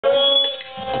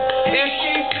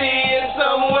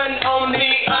someone on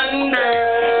the under,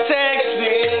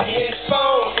 texting his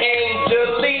phone and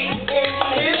deleting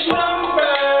his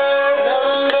number.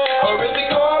 Or is the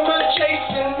karma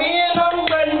chasing me and I'm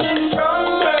running from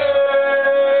her?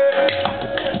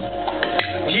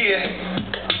 Yeah.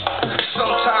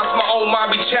 Sometimes my own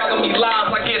mind be telling me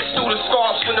lies. I get student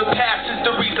scars from the past is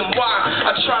the reason why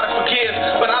I try to forgive,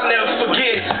 but I never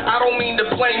forget. I don't mean to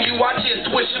blame you, I just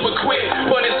wish it would quit.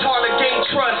 But it's hard to gain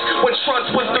trust when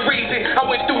trust was the reason. I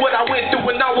went through what I went through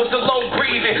when I was alone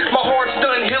breathing. My heart's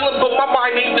done healing, but my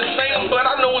mind ain't the same. But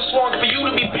I know it's wrong for you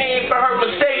to be paying for her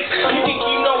mistakes. You think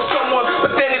you know someone,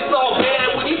 but then it's all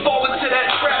bad when you fall into that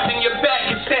trap and your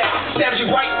back is stabbed. Stabs you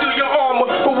right through your armor,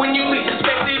 but when you least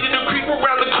expect it to creep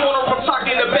around the corner, I'm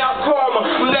talking about karma.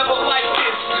 I'm never like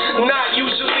this, not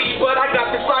usually, but I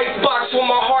got this ice box where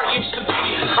my heart used to be.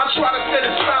 I try to set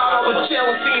aside all the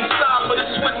jealousy inside, but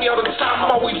it's with me all the time.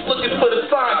 I'm always looking for the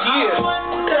signs, yeah. I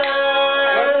wonder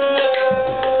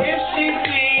if she's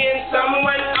seeing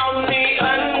someone on the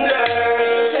under,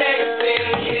 texting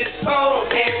his phone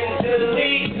and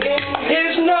deleting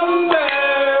his number.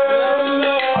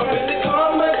 Or is the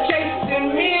karma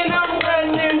chasing me and I'm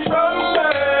running from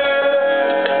her?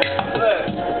 Look,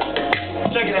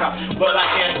 check it out. Well, I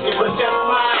guess it was just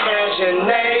my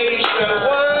imagination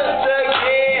once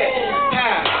again.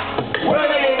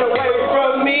 Running away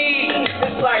from me.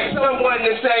 It's like someone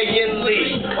is saying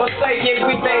leave, or saying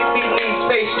we maybe need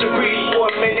space to breathe for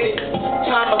a minute.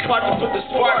 Time apart to put the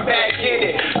spark back in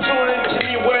it. Tune into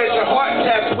me, where's your heart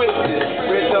taps with this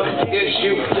rhythm is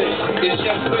useless. It's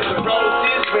just when the rose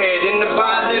is red and the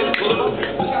violet is blue.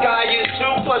 The sky is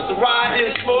two plus the ride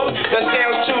is smooth. That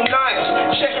sounds too nice.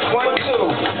 Check 1, 2.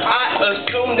 I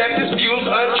assume that this view's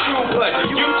untrue, but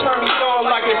you turn me on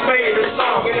like a favorite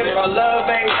song. And if our love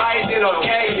ain't right, then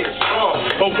okay, it's wrong.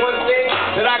 But one thing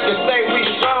that I can say, we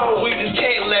strong. We just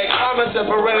can't let karma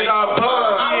separate our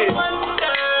bonds. Yeah.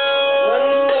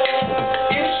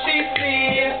 If she's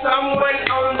seeing someone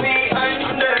on the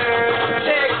under,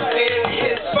 texting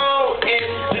his phone and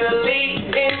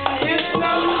deleting his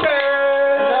number.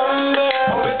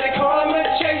 Or is the karma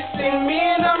chasing me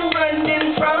and I'm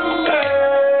running from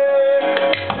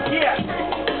her? Yeah.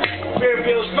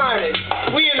 Fairfield's finest.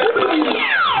 We in the yeah.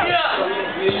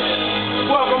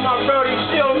 Welcome my brody,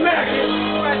 still Mac.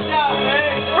 Fresh out,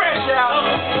 man. Fresh out.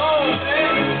 Oh,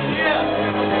 man.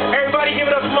 Yeah. Everybody give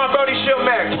it up for my brody, Shill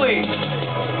Mac, please.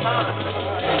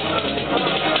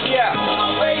 Yeah.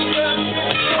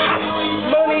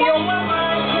 Money on my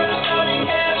mind.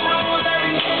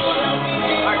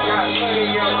 I got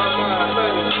money on my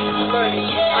mind. Money.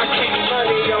 I keep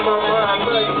money on my mind.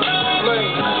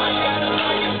 Money.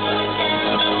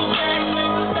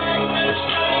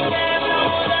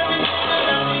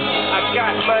 I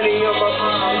got money on my mind.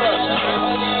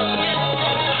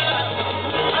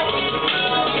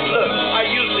 Look, I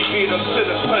usually beat them to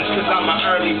the punch cause I'm an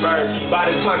early bird.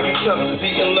 By the time you come to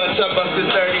eating lunch, I bust a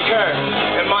 30 curve.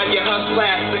 And mind you, hustle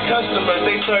ass the customers,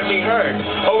 they serve me heard.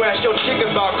 Oh, ask your chick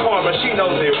about karma, she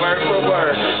knows it word for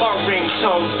word. My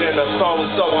ringtone's in the phone,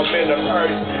 so I'm in the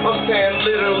purse. I'm saying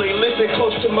literally, listen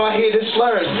close to my hidden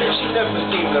slurs. She never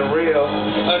seen the real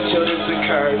until this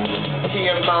occurred. He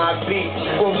and my beat,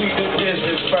 when we do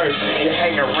business first, you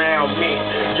hang around me,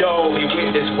 you only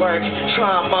witness work,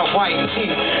 trying my white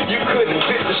teeth, you couldn't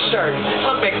fit the shirt,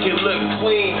 I make you look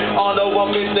clean, although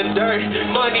I'm in the dirt,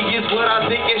 money is what I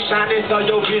think is shining, so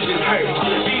your vision hurts,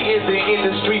 be in the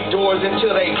industry doors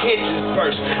until they hit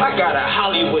first, I got a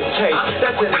Hollywood taste,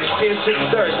 that's an expensive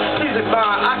thirst, please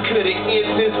admire, I couldn't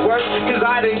end this work, cause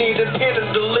I didn't need a pen to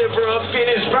deliver a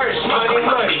finished verse,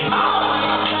 money.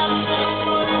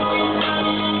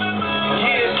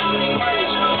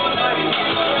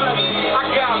 I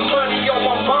got money on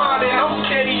my mind and I'm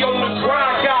steady on the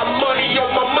grind. Got money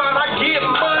on my mind, I get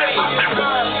money.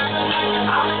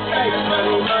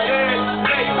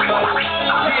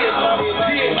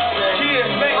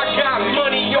 Yeah, I got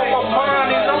money on my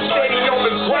mind and I'm steady on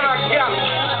the grind. Got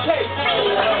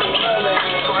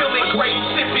feeling great,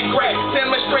 sipping great,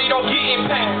 demonstrate on getting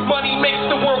paid. Money makes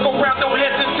the world go round, don't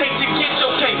hesitate to get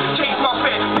your cake. Change my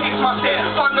fat, pace my set,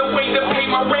 find a way to pay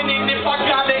my rent, and if I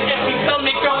got an empty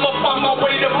stomach, I'ma find my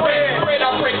way to bread. Bread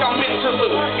I break, I'm into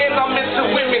loot, and I'm into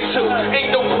women too.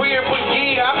 Ain't no queer, but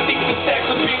yeah, I think the stacks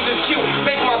of beans is cute.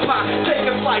 Make my pot, take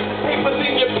a slice, papers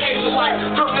in your pencil light,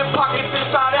 from the pockets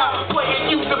inside out, playing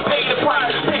you to pay the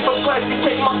price. Paper plastic,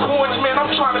 take my coins, man,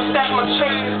 I'm trying to stack my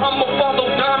chain. I'ma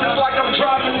follow diamonds like I'm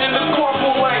driving in the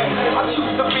carpool lane. I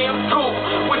choose to be cool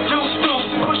with deuce,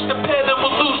 push the pedal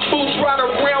with loose boots, ride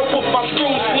around with my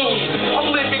screws loose. I'm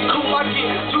living cool, I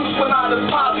get juice when I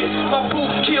deposit. My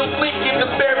boots kill Lincoln, the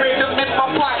buried them in my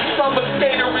pocket.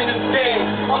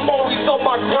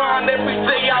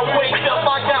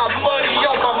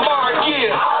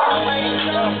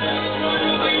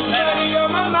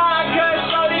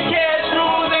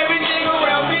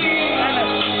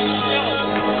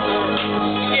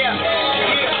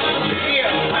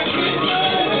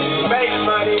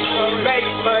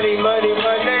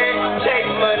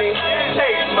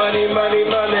 money,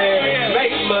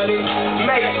 money.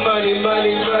 Make money,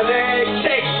 money,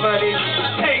 money.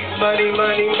 Take money,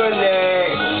 money.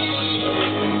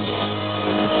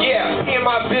 Yeah, in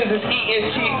my business,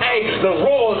 E.N.T.A, the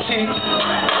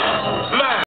royalty.